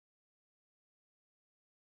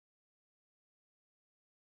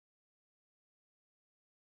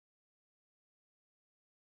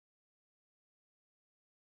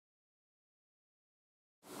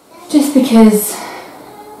Just because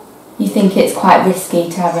you think it's quite risky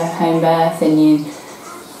to have a home birth, and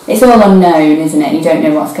it's all unknown, isn't it? You don't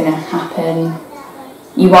know what's going to happen.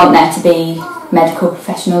 You want there to be medical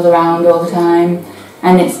professionals around all the time,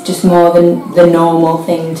 and it's just more than the normal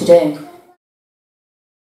thing to do.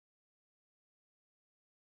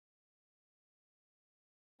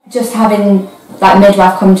 Just having like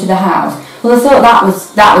midwife come to the house, well, I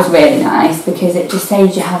thought that was really nice, because it just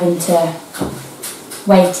saves you having to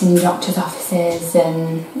wait in doctors' offices,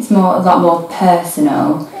 and it's a lot more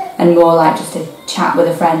personal and more like just a chat with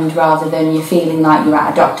a friend, rather than you feeling like you're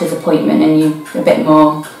at a doctor's appointment and you're a bit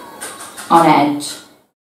more on edge.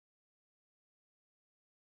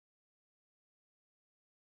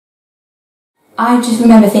 I just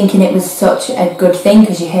remember thinking it was such a good thing,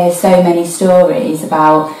 because you hear so many stories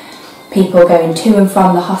about people going to and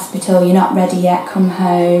from the hospital, you're not ready yet, come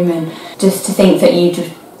home, and just to think that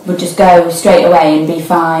you would just go straight away and be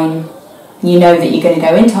fine. You know that you're going to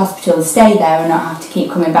go into hospital and stay there and not have to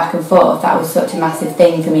keep coming back and forth. That was such a massive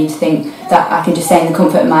thing for me, to think that I can just stay in the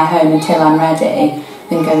comfort of my home until I'm ready,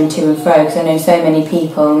 than going to and fro, because I know so many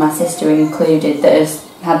people, my sister included, that has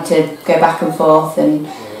had to go back and forth, and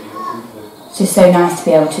it's just so nice to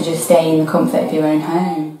be able to just stay in the comfort of your own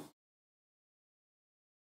home.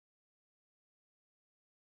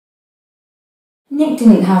 Nick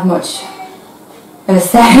didn't have much of a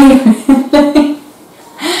say.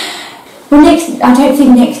 Well, I don't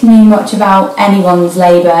think Nick knew much about anyone's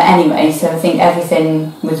labour anyway, so I think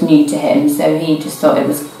everything was new to him, so he just thought it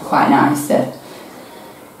was quite nice that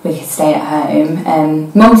we could stay at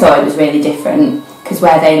home. Mum thought it was really different, because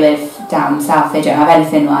where they live down south, they don't have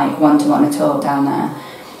anything like one-to-one at all down there.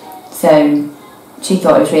 So she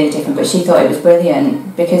thought it was really different, but she thought it was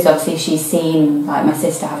brilliant, because obviously she's seen like my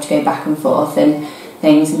sister have to go back and forth and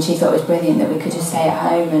things, and she thought it was brilliant that we could just stay at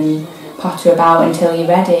home and potter about until you're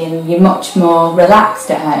ready, and you're much more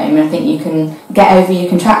relaxed at home, and I think you can get over your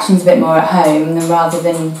contractions a bit more at home, than rather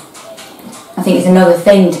than, I think it's another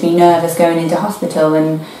thing to be nervous going into hospital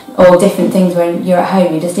and all different things. When you're at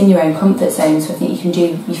home, you're just in your own comfort zone, so I think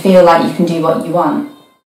you feel like you can do what you want.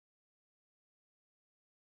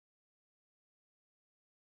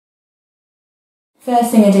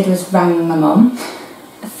 First thing I did was rang my mum.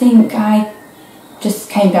 I think I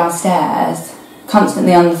just came downstairs,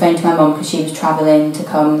 constantly on the phone to my mum, because she was travelling to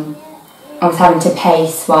come. I was having to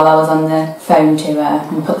pace while I was on the phone to her,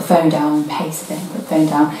 and put the phone down, and pace a bit, put the phone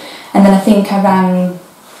down. And then I think I rang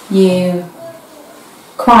you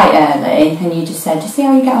quite early, and you just said, just see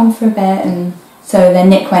how you get on for a bit. And so then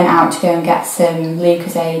Nick went out to go and get some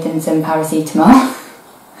Lucozade and some paracetamol.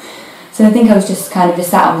 So I think I was just kind of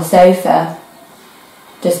just sat on the sofa,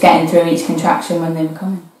 just getting through each contraction when they were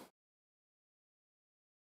coming.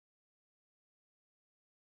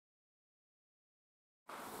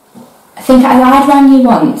 I think I'd rang you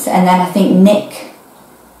once, and then I think Nick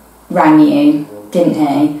rang you, didn't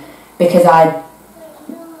he? Because I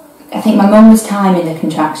think my mum was timing the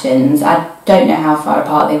contractions. I don't know how far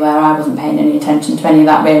apart they were. I wasn't paying any attention to any of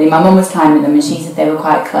that really. My mum was timing them, and she said they were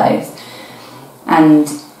quite close. And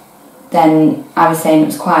then I was saying it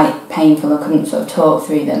was quite painful. I couldn't sort of talk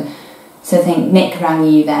through them. So I think Nick rang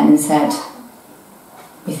you then and said,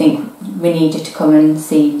 we think we need you to come and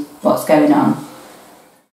see what's going on.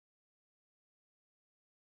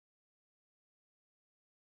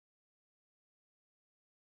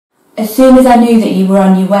 As soon as I knew that you were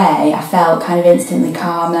on your way, I felt kind of instantly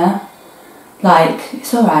calmer. Like,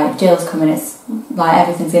 it's alright, Jill's coming, it's like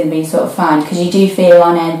everything's going to be sort of fine, because you do feel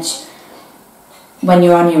on edge when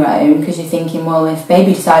you're on your own, because you're thinking, well, if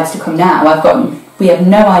baby decides to come now, we have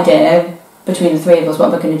no idea between the three of us what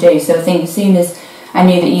we're going to do. So I think as soon as I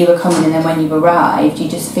knew that you were coming, and then when you arrived, you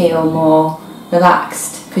just feel more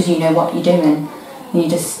relaxed, because you know what you're doing. And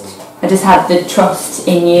I just had the trust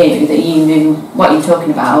in you that you knew what you were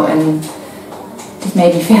talking about, and just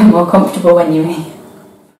made me feel more comfortable when you were here.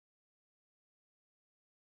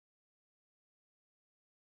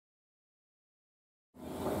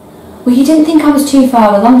 Well, you didn't think I was too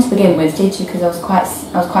far along to begin with, did you? Because I was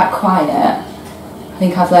quite quiet. I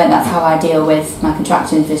think I've learned that's how I deal with my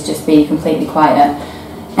contractions, is just be completely quiet.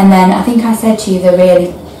 And then I think I said to you they're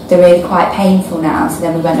really quite painful now. So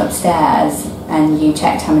then we went upstairs, and you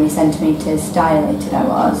checked how many centimetres dilated I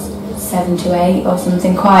was. 7 to 8 or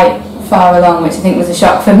something, quite far along, which I think was a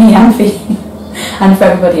shock for me and for you and for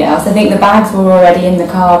everybody else. I think the bags were already in the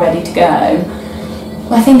car ready to go.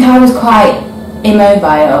 Well, I think I was quite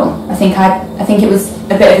immobile. I think it was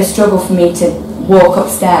a bit of a struggle for me to walk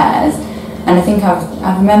upstairs, and And I think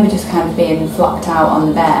I remember just kind of being flopped out on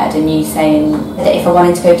the bed and you saying that if I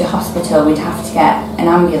wanted to go to hospital we'd have to get an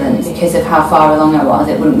ambulance because of how far along I was.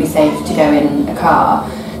 It wouldn't be safe to go in a car,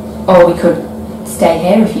 or we could stay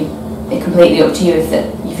here if it's completely up to you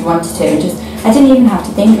if you wanted to. And just I didn't even have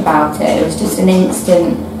to think about it. It was just an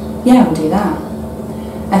instant, yeah, we'll do that.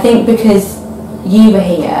 I think because you were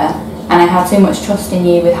here and I had so much trust in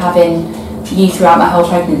you with having you throughout my whole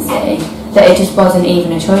pregnancy, that it just wasn't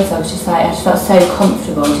even a choice. I was just like, I just felt so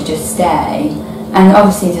comfortable to just stay. And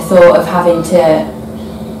obviously the thought of having to,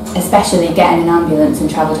 especially get in an ambulance and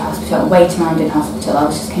travel to hospital, wait around in hospital, I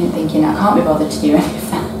was just kind of thinking, I can't be bothered to do any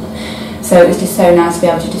of that. So it was just so nice to be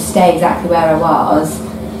able to just stay exactly where I was.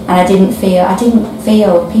 And I didn't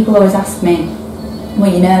feel, people always ask me, were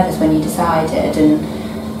you nervous when you decided?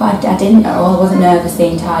 But I didn't at all. I wasn't nervous the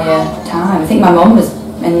entire time. I think my mum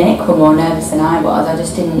and Nick were more nervous than I was. I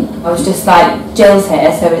was just like, Jill's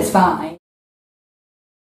here, so it's fine.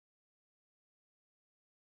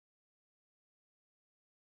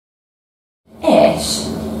 Ish.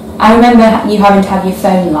 I remember you having to have your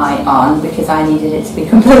phone light on because I needed it to be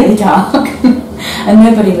completely dark and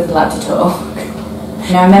nobody was allowed to talk.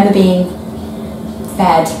 And I remember being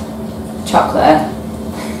fed chocolate.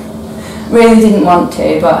 Really didn't want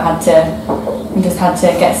to, but just had to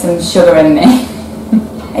get some sugar in me.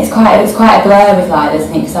 It was quite a blur with lighters, I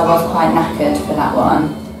think, because I was quite knackered for that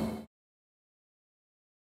one.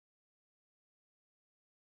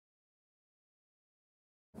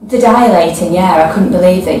 The dilating, yeah, I couldn't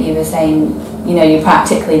believe that you were saying, you know, you're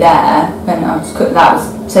practically there, and that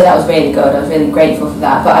was really good. I was really grateful for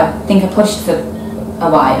that. But I think I pushed for a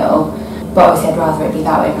while, but obviously I'd rather it be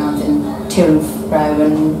that way around than to and fro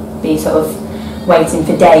and be sort of waiting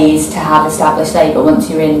for days to have established labour. Once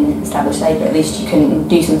you're in established labour, at least you can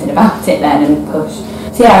do something about it then and push.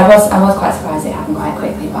 So yeah, I was quite surprised it happened quite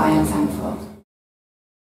quickly, but I am thankful.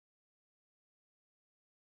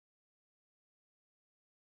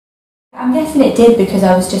 I'm guessing it did because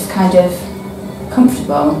I was just kind of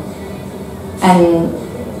comfortable, and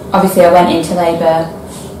obviously I went into labour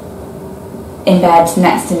in bed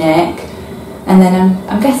next to Nick, and then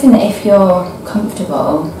I'm guessing that if you're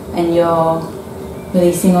comfortable and you're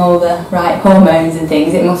releasing all the right hormones and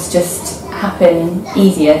things, it must just happen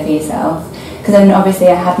easier for yourself. Because then obviously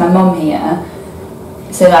I had my mum here,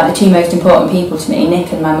 so like the two most important people to me,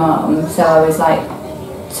 Nick and my mum, so I was like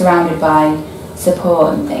surrounded by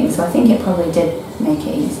support and things, so I think it probably did make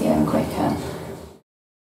it easier and quicker.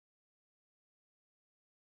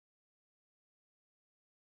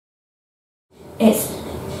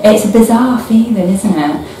 It's a bizarre feeling, isn't it?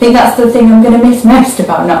 I think that's the thing I'm going to miss most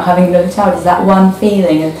about not having another child, is that one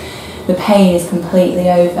feeling of the pain is completely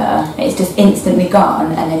over. It's just instantly gone,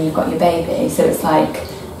 and then you've got your baby, so it's like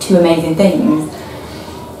two amazing things.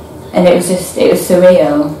 And it was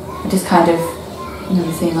surreal. I just kind of, you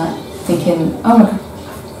know, thinking, oh my God,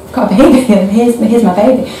 I've got a baby, and here's my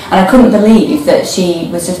baby. And I couldn't believe that she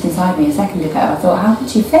was just inside me a second ago. I thought, how could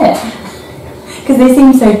she fit? Because they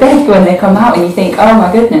seem so big when they come out and you think, oh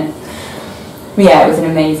my goodness. But yeah, it was an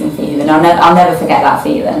amazing feeling. I'll never forget that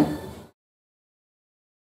feeling.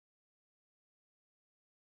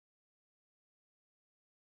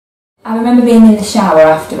 I remember being in the shower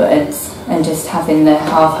afterwards and just having the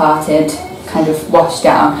half-hearted kind of wash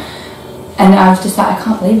down. And I was just like, I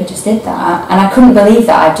can't believe I just did that. And I couldn't believe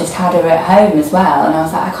that I'd just had her at home as well. And I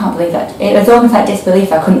was like, I can't believe that. It was almost like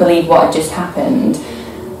disbelief. I couldn't believe what had just happened.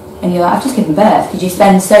 And you're like, I've just given birth, because you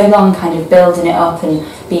spend so long kind of building it up and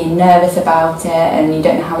being nervous about it, and you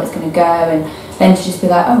don't know how it's going to go, and then to just be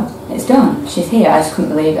like, oh, it's done, she's here. I just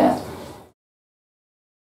couldn't believe it.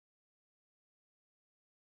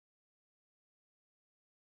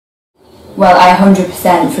 Well, I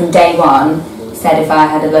 100% from day one said if I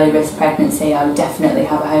had a low risk pregnancy I would definitely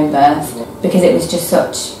have a home birth, because it was just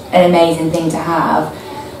such an amazing thing to have.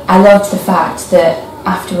 I loved the fact that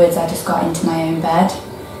afterwards I just got into my own bed.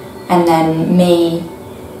 And then me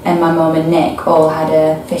and my mum and Nick all had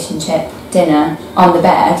a fish and chip dinner on the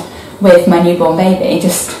bed with my newborn baby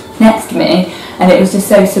just next to me, and it was just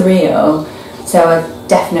so surreal. So I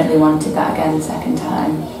definitely wanted that again the second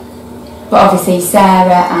time. But obviously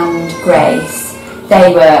Sarah and Grace,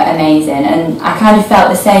 they were amazing, and I kind of felt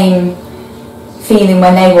the same feeling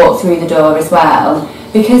when they walked through the door as well.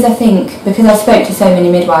 Because I spoke to so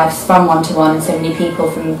many midwives from one-to-one and so many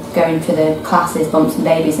people from going for the classes, bumps and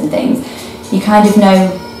babies and things, you kind of know,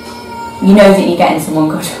 that you're getting someone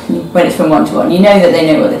good when it's from one-to-one. You know that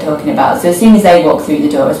they know what they're talking about. So as soon as they walk through the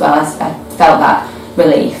door as well, I felt that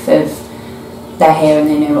relief of they're here and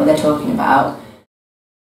they know what they're talking about.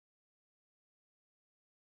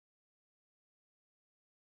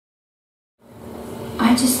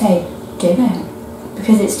 I just say do it,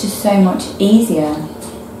 because it's just so much easier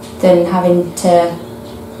than having to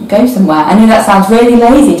go somewhere. I know that sounds really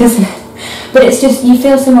lazy, doesn't it? But it's just, you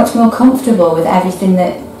feel so much more comfortable with everything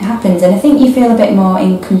that happens, and I think you feel a bit more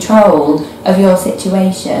in control of your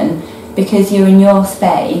situation because you're in your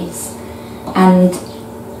space. And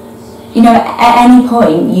you know, at any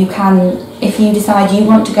point you can, if you decide you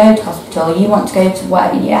want to go to hospital, you want to go to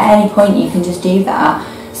whatever, at any point you can just do that.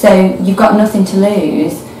 So you've got nothing to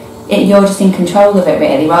lose. You're just in control of it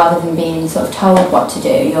really, rather than being sort of told what to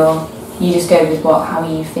do. You just go with how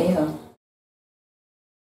you feel.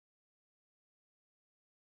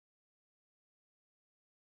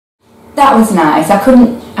 That was nice. I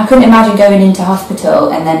couldn't imagine going into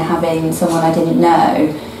hospital and then having someone I didn't know.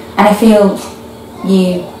 And I feel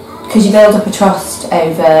because you build up a trust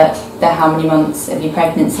over the how many months of your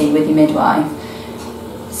pregnancy with your midwife.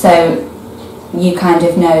 So you kind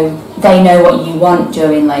of know, they know what you want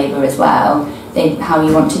during labour as well, how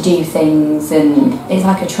you want to do things, and it's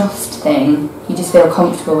like a trust thing. You just feel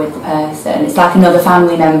comfortable with the person. It's like another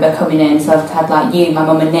family member coming in, so I've had like you, my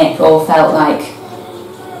mum and Nick all felt like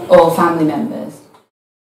all family members.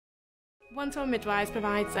 One Midwives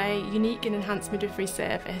provides a unique and enhanced midwifery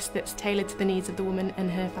service that's tailored to the needs of the woman and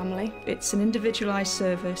her family. It's an individualised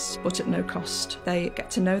service, but at no cost. They get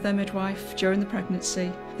to know their midwife during the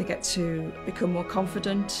pregnancy. They get to become more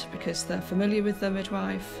confident because they're familiar with their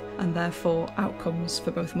midwife, and therefore outcomes for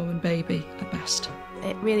both mum and baby are best.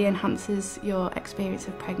 It really enhances your experience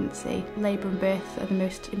of pregnancy. Labour and birth are the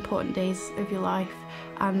most important days of your life,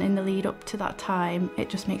 and in the lead up to that time, it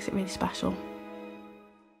just makes it really special.